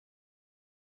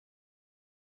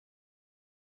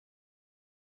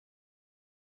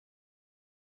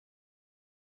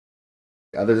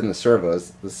Other than the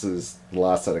servos, this is the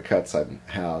last set of cuts I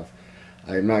have.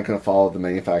 I'm not going to follow the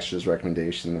manufacturer's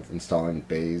recommendation of installing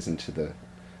bays into the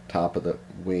top of the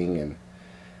wing and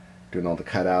doing all the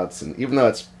cutouts. And even though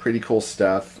it's pretty cool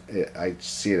stuff, I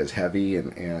see it as heavy,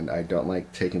 and I don't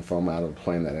like taking foam out of the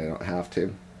plane that I don't have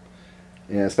to.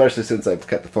 And especially since I've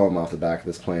cut the foam off the back of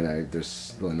this plane,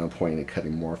 there's really no point in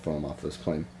cutting more foam off this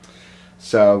plane.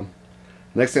 So,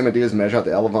 next thing I'm going to do is measure out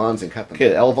the elevons and cut them. Okay,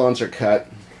 the elevons are cut.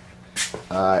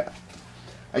 I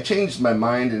changed my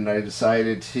mind and I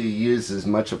decided to use as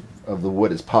much of the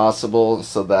wood as possible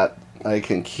so that I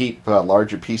can keep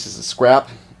larger pieces of scrap.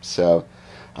 So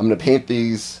I'm going to paint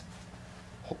these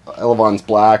elevons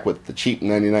black with the cheap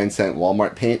 99-cent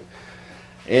Walmart paint,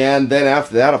 and then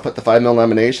after that I'll put the 5mm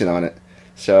lamination on it.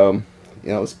 So, you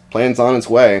know, this plane's on its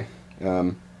way.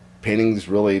 Painting's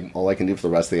really all I can do for the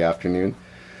rest of the afternoon.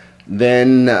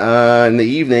 Then in the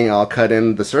evening I'll cut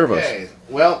in the servos. Okay,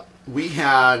 well, we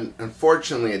had,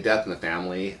 unfortunately, a death in the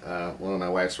family. One of my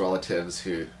wife's relatives,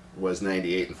 who was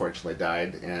 98, unfortunately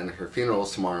died, and her funeral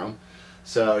is tomorrow.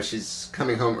 So she's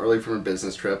coming home early from her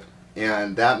business trip,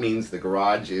 and that means the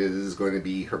garage is going to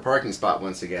be her parking spot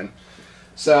once again.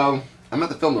 So I'm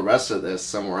going to film the rest of this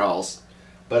somewhere else,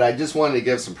 but I just wanted to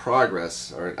give some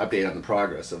progress, or an update on the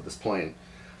progress of this plane.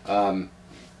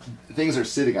 Things are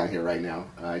sitting on here right now.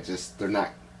 They're not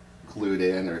glued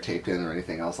in or taped in or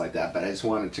anything else like that, but I just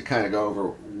wanted to kind of go over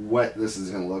what this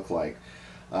is going to look like.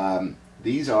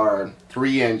 These are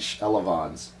 3-inch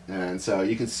elevons, and so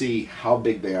you can see how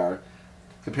big they are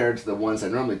compared to the ones that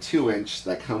are normally 2-inch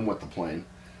that come with the plane.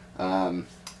 I'm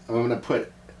going to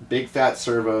put big fat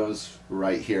servos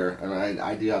right here.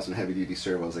 I do have some heavy duty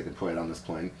servos I can put on this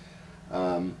plane,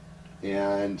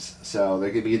 and so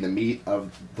they're going to be in the meat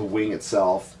of the wing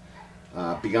itself.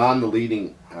 Beyond the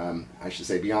leading, I should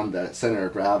say beyond the center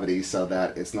of gravity, so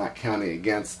that it's not counting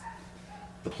against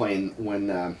the plane when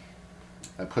I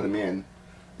put them in.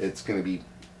 It's going to be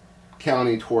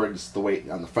counting towards the weight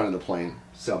on the front of the plane.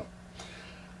 So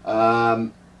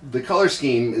the color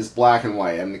scheme is black and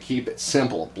white. I'm going to keep it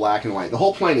simple, black and white. The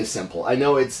whole plane is simple. I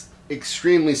know it's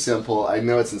extremely simple. I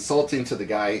know it's insulting to the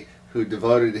guy who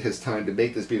devoted his time to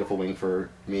make this beautiful wing for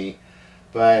me,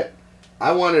 but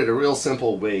I wanted a real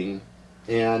simple wing,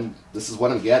 and this is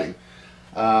what I'm getting.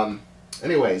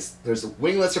 Anyways, there's the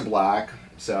winglets are black,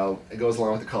 so it goes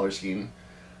along with the color scheme.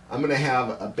 I'm going to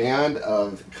have a band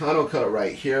of Econo Coat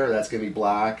right here. That's going to be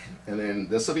black, and then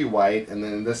this will be white, and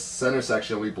then this center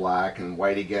section will be black and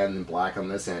white again, and black on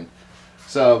this end.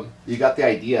 So you got the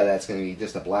idea. That's going to be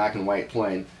just a black and white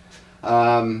plane.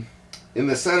 In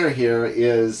the center here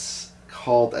is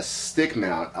called a stick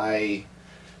mount.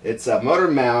 It's a motor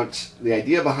mount. The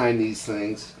idea behind these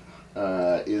things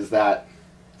is that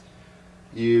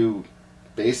you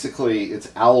basically, it's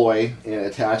alloy, and it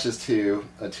attaches to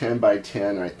a 10 by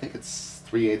 10, or I think it's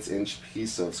 3/8 inch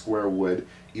piece of square wood.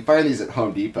 You find these at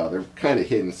Home Depot. They're kind of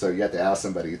hidden, so you have to ask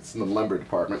somebody. It's in the lumber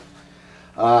department.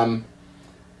 And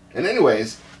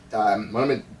anyways, what I'm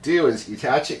going to do is you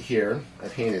attach it here. I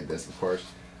painted this, of course.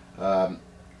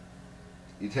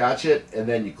 You attach it, and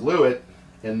then you glue it,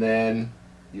 and then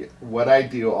what I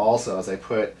do also is I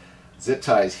put zip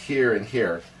ties here and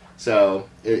here, so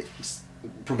it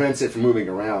prevents it from moving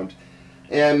around.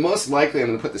 And most likely I'm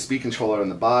going to put the speed controller on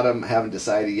the bottom. I haven't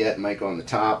decided yet. It might go on the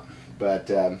top, but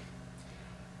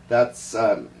that's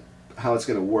how it's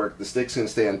going to work. The stick's going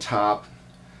to stay on top.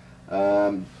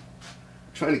 Trying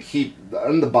to keep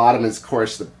on the bottom is, of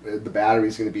course, the battery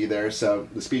is going to be there, so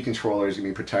the speed controller is going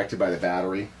to be protected by the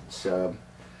battery. So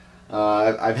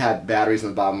I've had batteries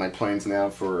on the bottom of my planes now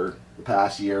for the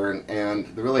past year, and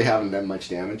they really haven't done much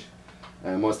damage,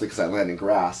 mostly because I land in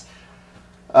grass.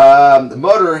 The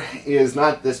motor is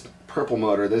not this purple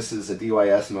motor. This is a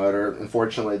DYS motor.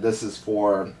 Unfortunately, this is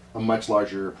for a much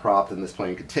larger prop than this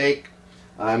plane could take.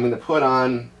 I'm going to put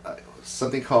on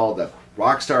something called the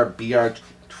Rockstar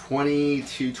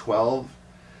BR2212.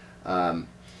 I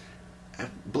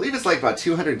believe it's like about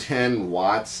 210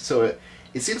 watts, so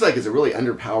it seems like it's a really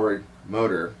underpowered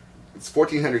motor. It's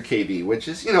 1400 kV, which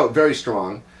is, you know, very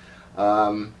strong.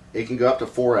 It can go up to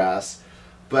 4S.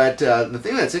 But the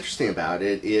thing that's interesting about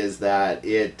it is that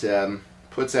it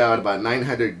puts out about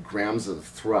 900 grams of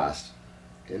thrust,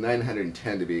 and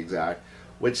 910 to be exact,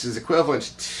 which is equivalent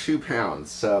to 2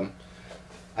 pounds. So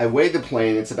I weighed the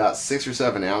plane. It's about 6 or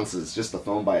 7 ounces, just the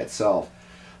foam by itself.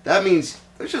 That means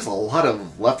there's just a lot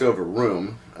of leftover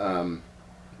room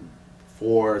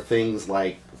for things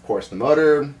like, of course, the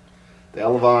motor, the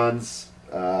elevons,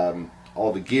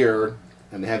 all the gear,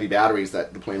 and the heavy batteries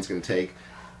that the plane's going to take.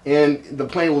 And the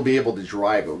plane will be able to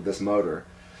drive it with this motor.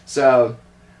 So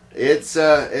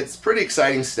it's pretty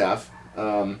exciting stuff.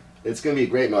 It's going to be a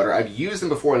great motor. I've used them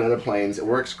before on other planes. It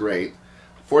works great.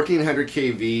 1400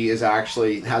 kV is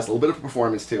actually has a little bit of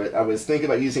performance to it. I was thinking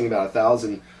about using about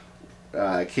 1000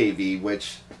 kV,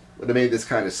 which would have made this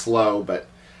kind of slow, but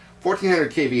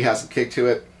 1400 kV has some kick to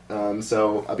it,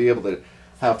 so I'll be able to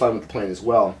have fun with the plane as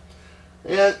well.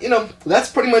 And you know, that's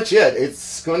pretty much it.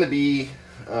 It's going to be.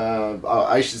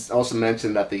 I should also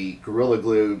mention that the Gorilla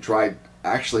Glue dried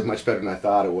actually much better than I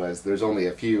thought it was. There's only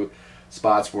a few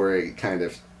spots where it kind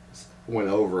of went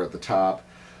over at the top.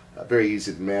 Very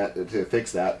easy to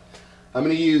fix that. I'm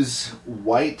going to use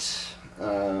white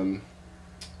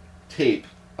tape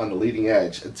on the leading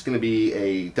edge. It's going to be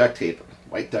a duct tape,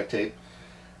 white duct tape,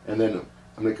 and then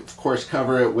I'm going to of course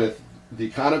cover it with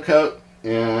the Econo Coat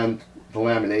and the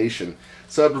lamination.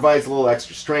 So it provides a little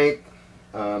extra strength.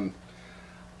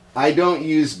 I don't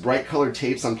use bright colored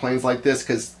tapes on planes like this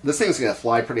because this thing's going to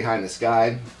fly pretty high in the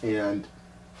sky, and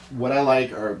what I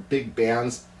like are big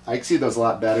bands. I see those a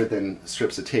lot better than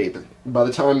strips of tape. By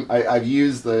the time I've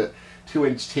used the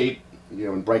 2-inch tape, you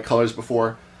know, in bright colors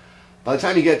before, by the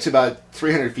time you get to about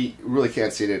 300 feet, you really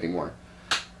can't see it anymore.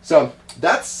 So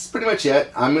that's pretty much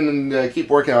it. I'm going to keep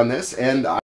working on this, and